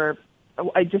I, who were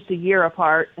just a year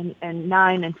apart and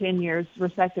 9 and 10 years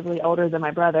respectively older than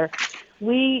my brother,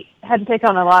 we had to take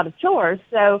on a lot of chores.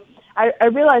 So I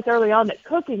realized early on that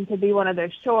cooking could be one of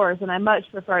those chores, and I much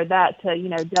preferred that to,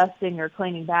 dusting or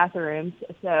cleaning bathrooms.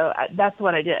 So that's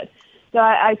what I did. So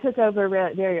I took over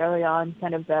very early on,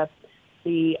 kind of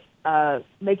the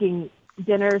making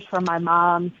dinners from my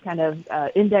mom's kind of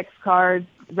index card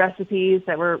recipes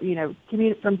that were,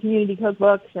 from community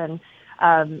cookbooks and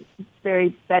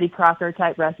very Betty Crocker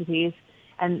type recipes.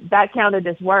 And that counted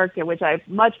as work, which I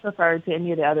much preferred to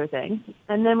any of the other things.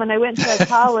 And then when I went to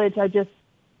college, I just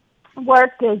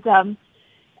worked as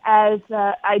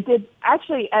I did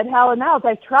actually at Hal & Mal's.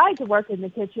 I tried to work in the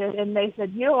kitchen, and they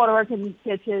said, "You don't want to work in the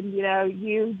kitchen.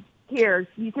 You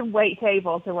can wait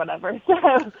tables or whatever."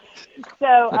 And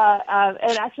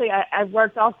actually I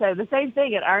worked also the same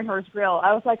thing at Iron Horse Grill.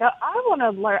 I was like, I want to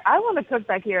learn. I want to cook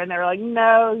back here. And they were like,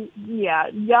 "No,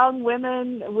 young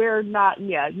women, we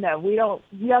don't.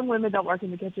 Young women don't work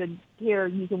in the kitchen here.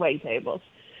 You can wait tables."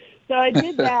 So I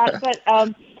did that, but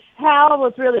Hal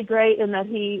was really great in that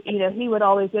he would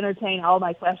always entertain all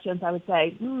my questions. I would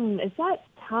say, "Is that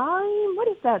thyme? What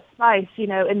is that spice?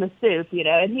 In the soup?"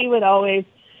 And he would always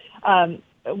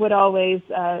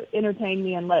entertain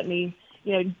me and let me,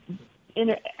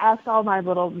 ask all my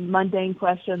little mundane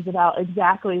questions about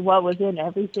exactly what was in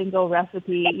every single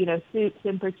recipe, soups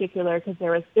in particular, because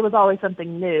it was always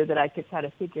something new that I could kind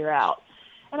of figure out.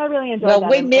 And I really enjoyed that. Well,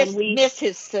 we miss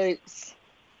his soups.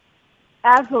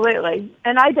 Absolutely.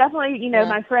 And I definitely,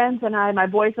 my friends and my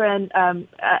boyfriend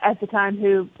at the time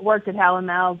who worked at Hal &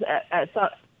 Mal's at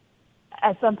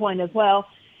some point as well,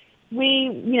 we,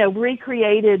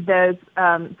 recreated those,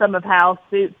 some of Hal's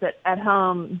soups at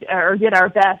home, or did our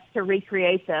best to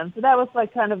recreate them. So that was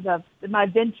like kind of my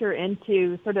venture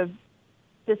into sort of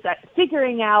just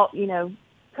figuring out,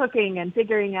 cooking and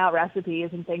figuring out recipes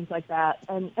and things like that.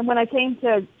 And when I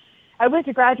went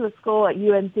to graduate school at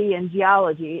UNC in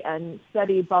geology and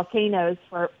studied volcanoes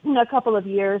for a couple of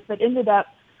years, but ended up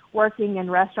working in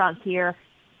restaurants here.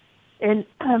 And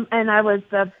I was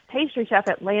the pastry chef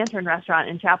at Lantern Restaurant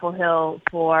in Chapel Hill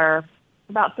for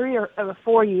about 3 or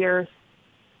 4 years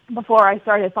before I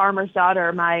started Farmer's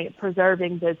Daughter, my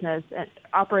preserving business,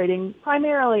 operating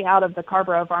primarily out of the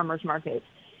Carrboro Farmers Market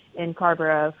in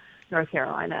Carrboro, North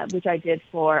Carolina, which I did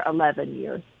for 11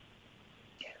 years.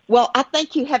 Well, I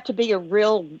think you have to be a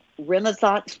real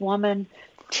Renaissance woman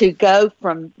to go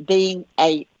from being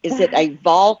a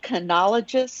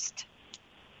volcanologist,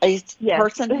 a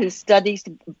person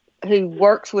who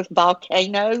works with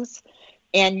volcanoes,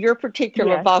 and your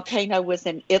particular volcano was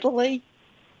in Italy.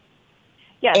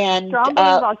 Yes, and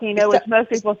Stromboli volcano, which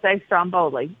most people say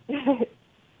Stromboli.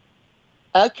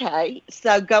 Okay,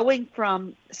 so going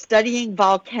from studying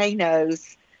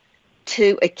volcanoes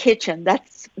to a kitchen,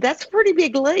 that's a pretty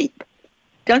big leap,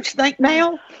 don't you think,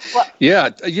 Mal? Yeah,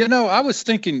 I was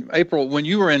thinking, April, when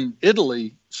you were in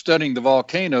Italy studying the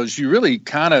volcanoes, you really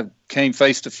kind of came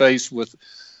face to face with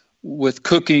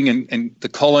cooking and the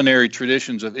culinary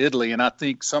traditions of Italy, and I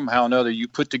think somehow or another you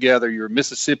put together your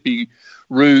Mississippi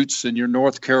roots and your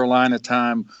North Carolina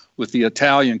time with the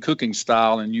Italian cooking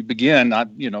style, and you begin,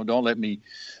 don't let me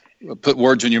put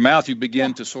words in your mouth, you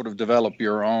begin to sort of develop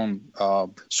your own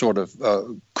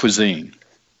cuisine.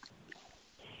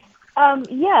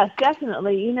 Yes,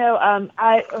 definitely.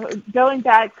 Going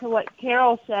back to what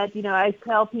Carol said, I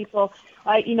tell people,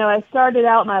 I started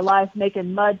out my life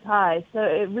making mud pies, so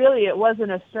it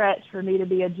wasn't a stretch for me to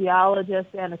be a geologist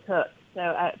and a cook.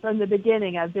 So from the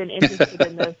beginning, I've been interested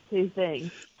in those two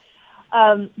things.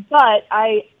 But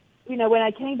when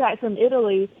I came back from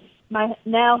Italy, my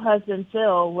now husband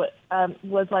Phil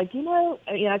was like,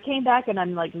 I came back and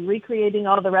I'm like recreating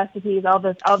all the recipes, all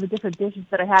the different dishes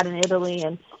that I had in Italy,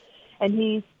 and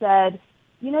he said,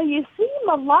 you seem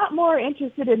a lot more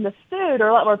interested in the food, or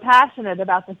a lot more passionate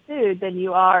about the food than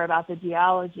you are about the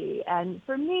geology. And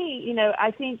for me,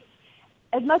 I think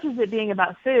as much as it being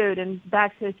about food, and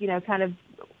back to kind of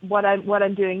what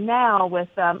I'm doing now with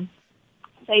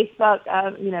Facebook,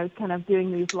 kind of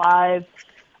doing these live.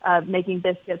 Making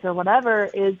biscuits or whatever,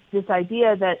 is this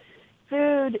idea that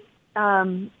food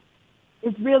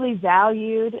is really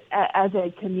valued as a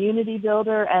community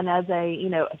builder and as a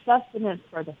sustenance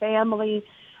for the family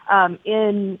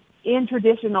in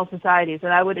traditional societies,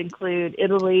 and I would include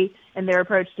Italy and their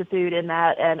approach to food in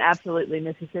that, and absolutely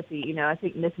Mississippi. I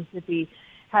think Mississippi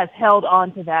has held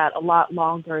on to that a lot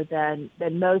longer than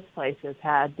most places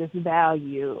had, this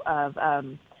value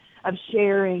of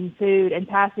sharing food and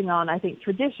passing on, I think,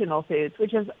 traditional foods,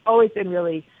 which has always been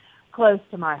really close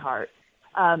to my heart.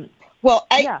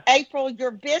 April, your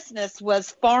business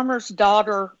was Farmer's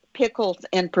Daughter Pickles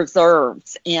and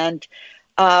Preserves, and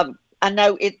I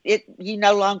know you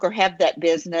no longer have that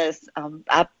business.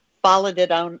 I followed it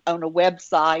on a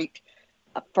website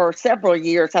for several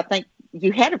years. I think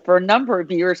you had it for a number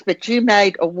of years, but you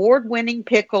made award-winning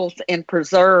pickles and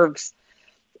preserves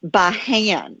by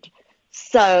hand.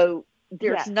 So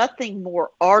there's nothing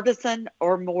more artisan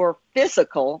or more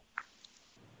physical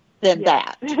than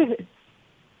that.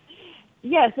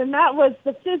 Yes, and that was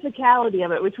the physicality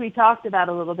of it, which we talked about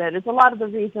a little bit. It's a lot of the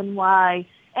reason why,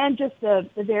 and just the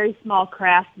very small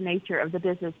craft nature of the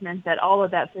business meant that all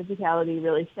of that physicality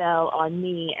really fell on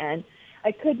me, and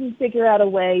I couldn't figure out a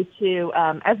way to,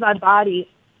 as my body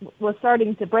was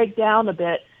starting to break down a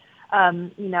bit,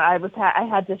 I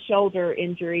had this shoulder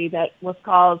injury that was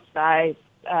caused by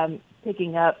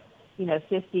picking up,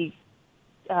 50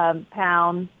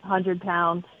 pound,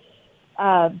 100-pound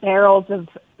barrels of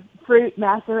fruit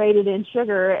macerated in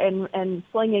sugar and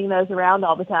slinging those around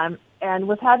all the time, and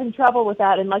was having trouble with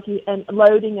that, and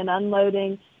loading and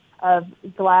unloading of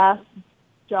glass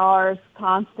jars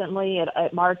constantly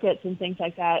at markets and things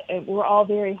like that. It were all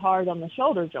very hard on the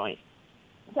shoulder joint.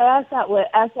 So as that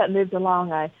moved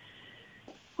along, I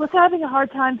was having a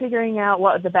hard time figuring out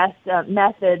what the best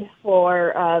method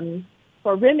for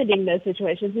remedying those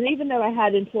situations. And even though I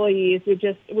had employees who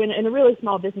when in a really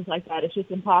small business like that, it's just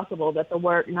impossible that the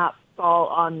work not fall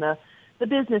on the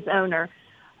business owner.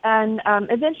 And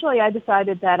eventually I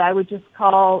decided that I would just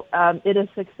call it a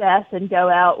success and go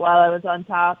out while I was on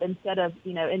top, instead of,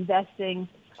 investing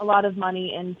a lot of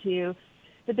money into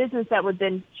the business that would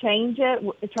then change it,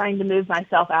 trying to move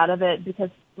myself out of it, because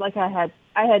like I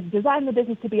had designed the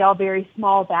business to be all very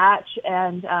small batch,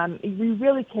 and we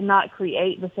really cannot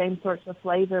create the same sorts of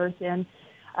flavors in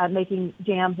making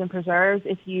jams and preserves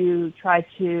if you try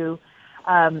to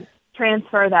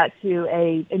transfer that to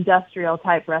a industrial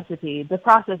type recipe. The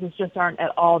processes just aren't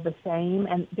at all the same,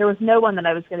 and there was no one that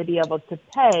I was going to be able to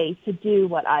pay to do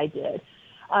what I did.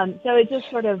 So it just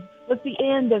sort of was the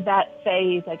end of that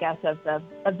phase, I guess, of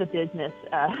the business.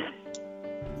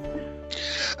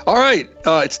 All right,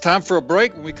 it's time for a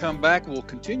break. When we come back, we'll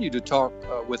continue to talk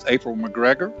with April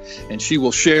McGregor, and she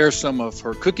will share some of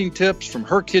her cooking tips from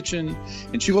her kitchen,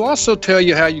 and she will also tell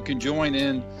you how you can join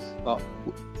in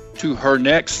to her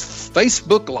next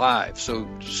Facebook Live. So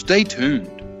stay tuned.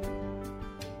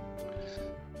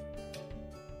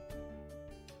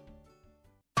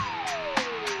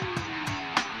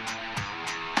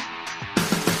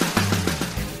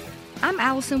 I'm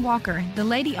Allison Walker, the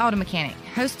Lady Auto Mechanic,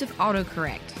 host of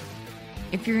AutoCorrect.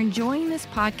 If you're enjoying this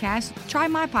podcast, try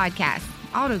my podcast,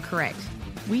 AutoCorrect.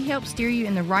 We help steer you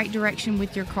in the right direction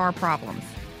with your car problems.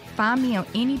 Find me on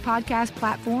any podcast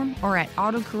platform or at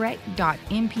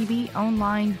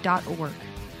autocorrect.mpbonline.org.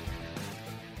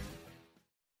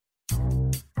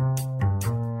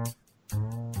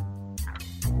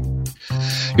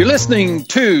 You're listening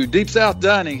to Deep South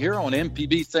Dining here on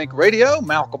MPB Think Radio.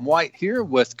 Malcolm White here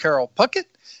with Carol Puckett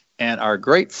and our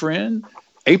great friend,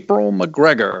 April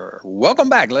McGregor. Welcome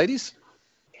back, ladies.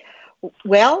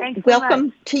 Well,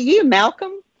 welcome to you,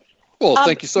 Malcolm. Well,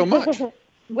 thank you so much.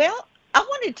 Well, I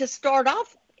wanted to start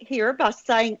off here by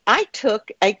saying I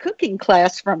took a cooking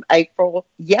class from April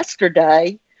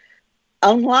yesterday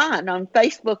online on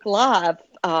Facebook Live,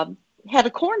 had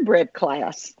a cornbread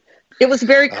class. It was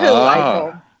very cool,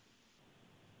 April.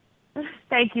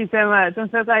 Thank you so much. I'm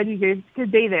so glad you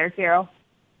could be there, Carol.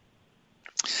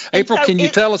 April, can you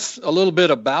tell us a little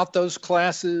bit about those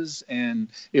classes and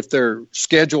if they're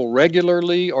scheduled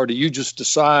regularly, or do you just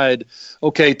decide,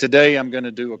 okay, today I'm going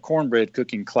to do a cornbread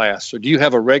cooking class, or do you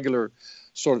have a regular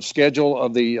sort of schedule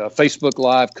of the Facebook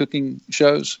Live cooking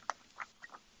shows?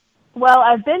 Well,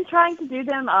 I've been trying to do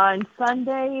them on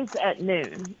Sundays at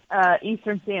noon,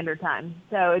 Eastern Standard Time.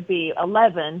 So it'd be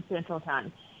 11 Central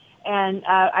Time. And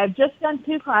I've just done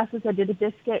 2 classes. I did a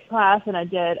biscuit class and I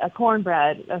did a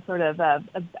cornbread, a sort of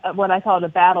what I called a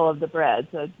battle of the breads,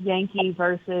 so Yankee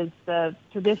versus the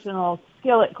traditional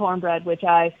skillet cornbread, which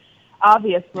I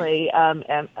obviously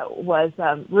was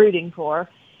rooting for.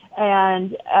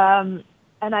 And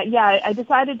I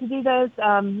decided to do those.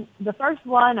 The first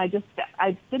one, I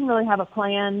didn't really have a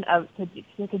plan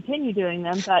to continue doing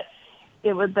them, but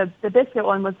it was the biscuit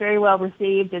one was very well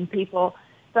received, and people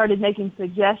started making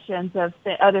suggestions of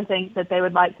other things that they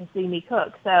would like to see me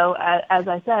cook. So as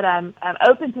I said, I'm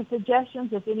open to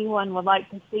suggestions. If anyone would like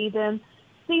to see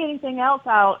anything else,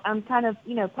 I'm kind of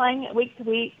playing it week to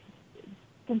week,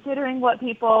 considering what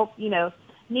people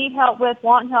need help with,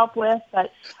 want help with.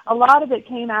 But a lot of it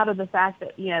came out of the fact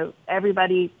that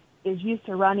everybody is used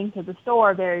to running to the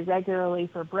store very regularly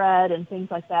for bread and things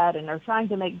like that, and are trying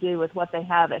to make do with what they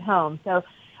have at home. So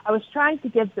I was trying to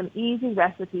give some easy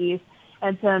recipes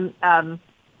and some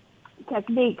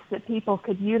techniques that people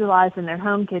could utilize in their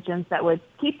home kitchens that would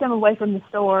keep them away from the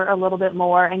store a little bit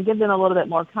more and give them a little bit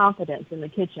more confidence in the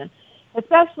kitchen.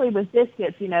 Especially with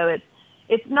biscuits,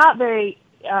 it's not very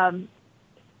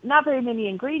many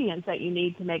ingredients that you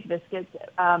need to make biscuits,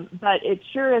 but it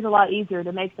sure is a lot easier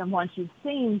to make them once you've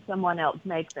seen someone else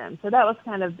make them. So that was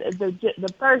kind of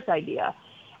the first idea.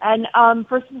 And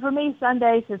for me,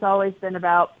 Sundays has always been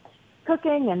about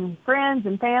cooking and friends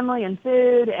and family and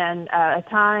food, and a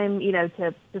time,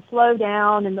 to slow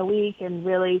down in the week and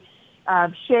really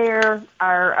share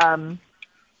our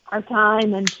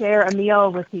time and share a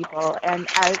meal with people. And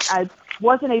I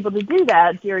wasn't able to do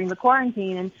that during the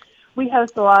quarantine, and we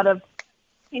host a lot of,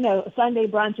 Sunday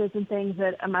brunches and things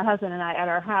that my husband and I at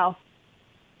our house.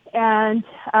 And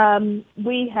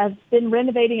we have been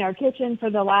renovating our kitchen for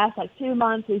the last 2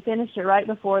 months. We finished it right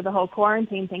before the whole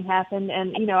quarantine thing happened.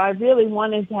 And, I really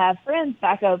wanted to have friends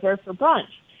back over for brunch.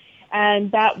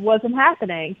 And that wasn't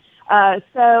happening.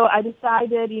 So I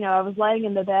decided, I was laying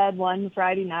in the bed one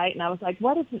Friday night, and I was like,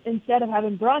 what if instead of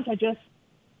having brunch, I just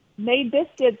made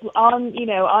biscuits on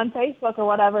Facebook or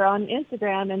whatever, on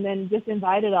Instagram, and then just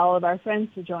invited all of our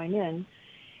friends to join in.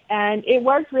 And it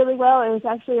worked really well. It was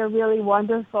actually a really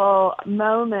wonderful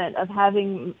moment of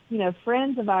having,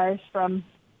 friends of ours from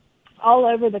all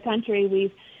over the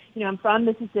country. I'm from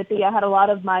Mississippi. I had a lot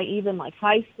of my even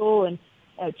high school and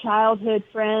childhood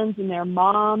friends and their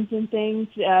moms and things,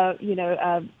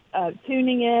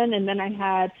 tuning in. And then I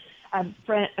had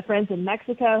friends in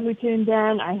Mexico who tuned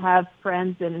in. I have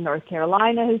friends in North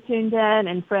Carolina who tuned in,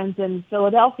 and friends in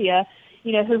Philadelphia,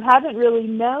 who haven't really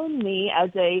known me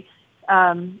as a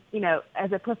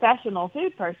professional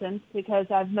food person, because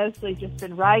I've mostly just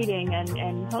been writing and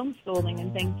homeschooling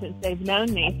and things since they've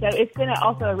known me. So it's been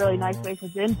also a really nice way for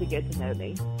them to get to know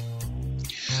me.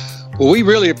 Well, we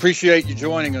really appreciate you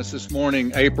joining us this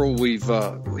morning, April. We've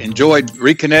enjoyed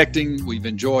reconnecting. We've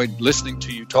enjoyed listening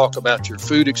to you talk about your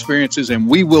food experiences, and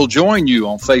we will join you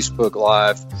on Facebook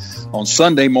Live on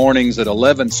Sunday mornings at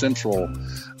 11 Central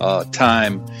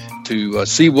time to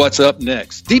see what's up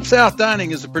next. Deep South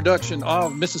Dining is a production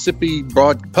of Mississippi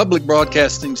Public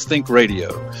Broadcasting's Think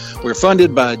Radio. We're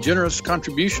funded by generous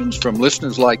contributions from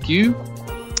listeners like you.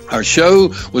 Our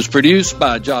show was produced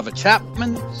by Java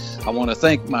Chapman. I want to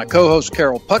thank my co-host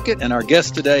Carol Puckett and our guests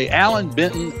today, Alan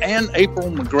Benton and April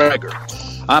McGregor.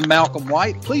 I'm Malcolm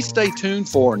White. Please stay tuned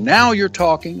for Now You're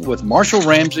Talking with Marshall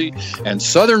Ramsey and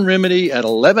Southern Remedy at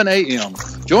 11 a.m.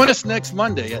 Join us next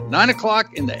Monday at 9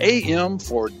 o'clock in the a.m.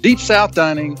 for Deep South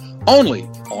Dining, only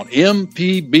on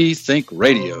MPB Think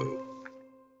Radio.